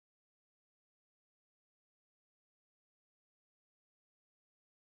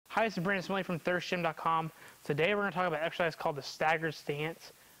Hi, this is Brandon Smiley from thirstgym.com. Today we're going to talk about an exercise called the staggered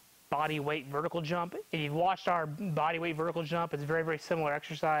stance body weight vertical jump. If you've watched our body weight vertical jump, it's a very, very similar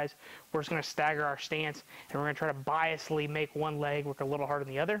exercise. We're just going to stagger our stance and we're going to try to biasly make one leg work a little harder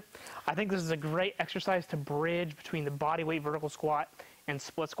than the other. I think this is a great exercise to bridge between the body weight vertical squat and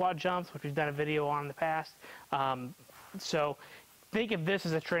split squat jumps, which we've done a video on in the past. So think of this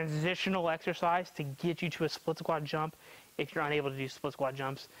as a transitional exercise to get you to a split squat jump if you're unable to do split squat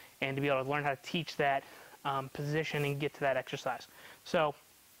jumps, and to be able to learn how to teach that position and get to that exercise. So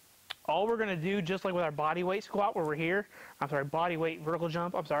all we're going to do, just like with our body weight squat where we're here, body weight vertical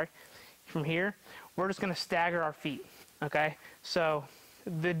jump, from here, we're just going to stagger our feet, okay? So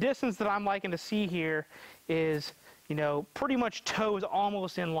the distance that I'm liking to see here is, pretty much toes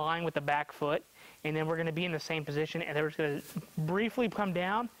almost in line with the back foot, and then we're going to be in the same position, and then we're just going to briefly come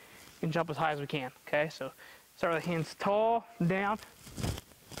down and jump as high as we can, okay? So start with the hands tall, down,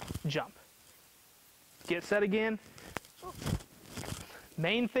 jump. Get set again.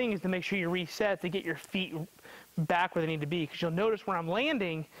 Main thing is to make sure you reset to get your feet back where they need to be, because you'll notice where I'm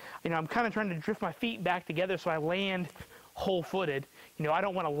landing, I'm kind of trying to drift my feet back together so I land whole-footed. I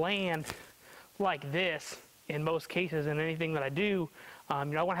don't want to land like this in most cases in anything that I do. I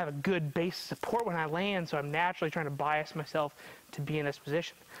want to have a good base support when I land, so I'm naturally trying to bias myself to be in this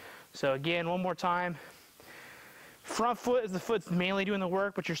position. So again, one more time. Front foot is the foot that's mainly doing the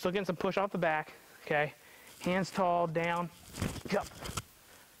work, but you're still getting some push off the back, okay? Hands tall, down, jump.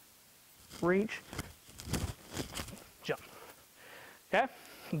 Reach, jump. Okay?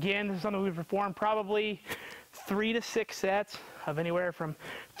 Again, this is something we perform probably 3 to 6 sets of anywhere from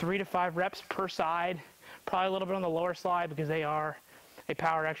 3 to 5 reps per side. Probably a little bit on the lower side because they are a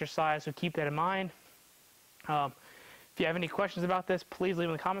power exercise, so keep that in mind. If you have any questions about this, please leave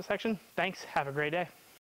them in the comment section. Thanks. Have a great day.